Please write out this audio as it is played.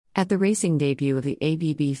At the racing debut of the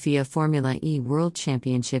ABB FIA Formula E World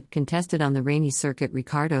Championship contested on the rainy circuit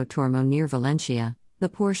Ricardo Tormo near Valencia, the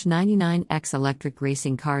Porsche 99X electric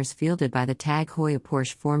racing cars fielded by the TAG Heuer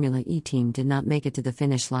Porsche Formula E team did not make it to the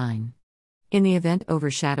finish line. In the event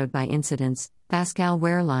overshadowed by incidents, Pascal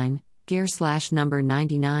Wehrlein, gear/number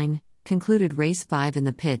 99, concluded race 5 in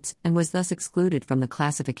the pits and was thus excluded from the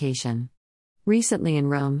classification. Recently in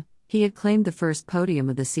Rome, he had claimed the first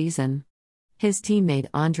podium of the season. His teammate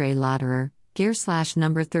André Lauterer,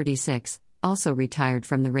 gear/number 36, also retired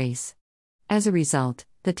from the race. As a result,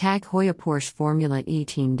 the TAG Heuer Porsche Formula E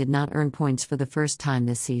team did not earn points for the first time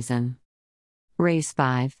this season. Race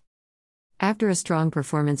 5. After a strong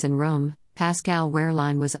performance in Rome, Pascal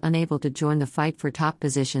Wehrlein was unable to join the fight for top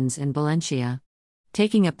positions in Valencia.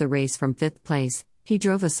 Taking up the race from 5th place, he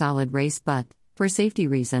drove a solid race but, for safety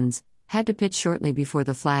reasons, had to pit shortly before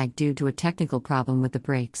the flag due to a technical problem with the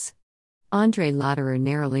brakes. André Lauterer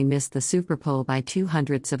narrowly missed the Superpole by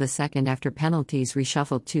 0.02 of a second after penalties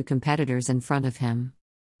reshuffled two competitors in front of him.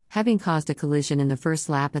 Having caused a collision in the first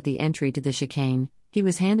lap at the entry to the chicane, he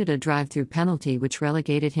was handed a drive-through penalty which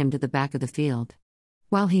relegated him to the back of the field.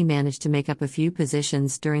 While he managed to make up a few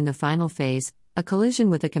positions during the final phase, a collision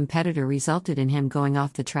with a competitor resulted in him going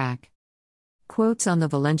off the track. Quotes on the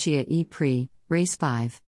Valencia E-Prix, Race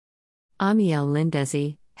 5. Amiel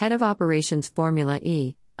Lindesi, head of operations Formula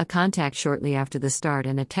E, a contact shortly after the start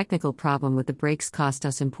and a technical problem with the brakes cost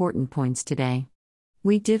us important points today.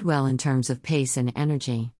 We did well in terms of pace and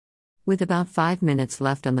energy. With about 5 minutes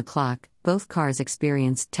left on the clock, both cars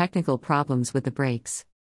experienced technical problems with the brakes.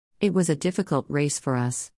 It was a difficult race for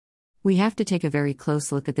us. We have to take a very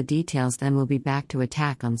close look at the details, then we'll be back to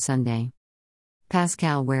attack on Sunday.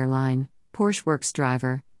 Pascal Wehrlein, Porsche Works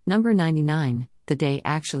driver, number 99, the day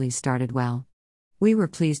actually started well. We were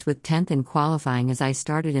pleased with 10th in qualifying as I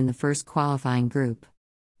started in the first qualifying group.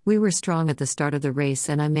 We were strong at the start of the race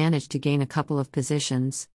and I managed to gain a couple of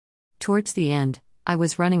positions. Towards the end, I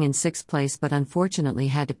was running in 6th place but unfortunately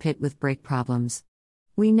had to pit with brake problems.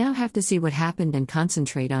 We now have to see what happened and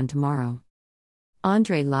concentrate on tomorrow.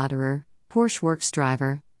 André Lauterer, Porsche Works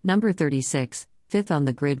driver, number 36, 5th on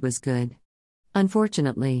the grid was good.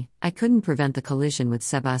 Unfortunately, I couldn't prevent the collision with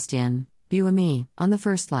Sébastien Buemi on the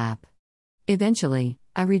first lap. Eventually,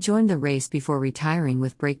 I rejoined the race before retiring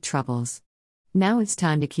with brake troubles. Now it's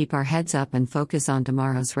time to keep our heads up and focus on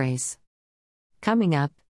tomorrow's race. Coming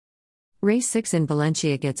up, Race 6 in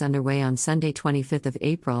Valencia gets underway on Sunday 25th of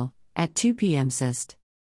April, at 2 p.m. CIST.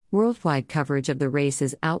 Worldwide coverage of the race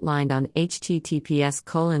is outlined on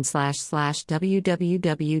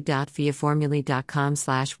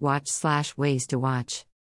https://www.fiaformula.com/watch/ways to watch.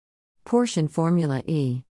 Porsche in Formula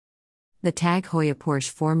E. The TAG Heuer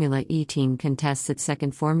Porsche Formula E team contests its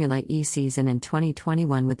second Formula E season in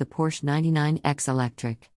 2021 with the Porsche 99X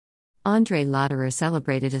Electric. André Lauterer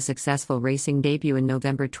celebrated a successful racing debut in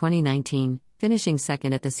November 2019, finishing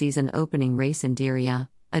second at the season-opening race in Diriyah,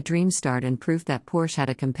 a dream start and proof that Porsche had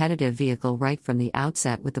a competitive vehicle right from the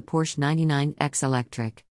outset with the Porsche 99X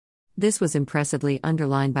Electric. This was impressively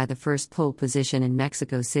underlined by the first pole position in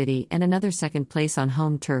Mexico City and another second place on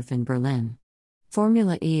home turf in Berlin.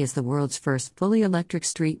 Formula E is the world's first fully electric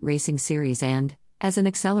street racing series and, as an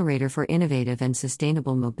accelerator for innovative and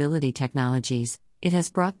sustainable mobility technologies, it has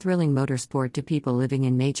brought thrilling motorsport to people living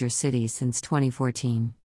in major cities since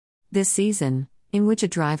 2014. This season, in which a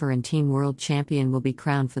driver and team world champion will be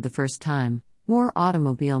crowned for the first time, more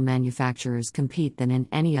automobile manufacturers compete than in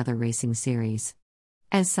any other racing series.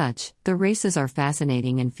 As such, the races are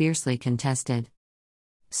fascinating and fiercely contested.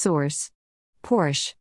 Source: Porsche.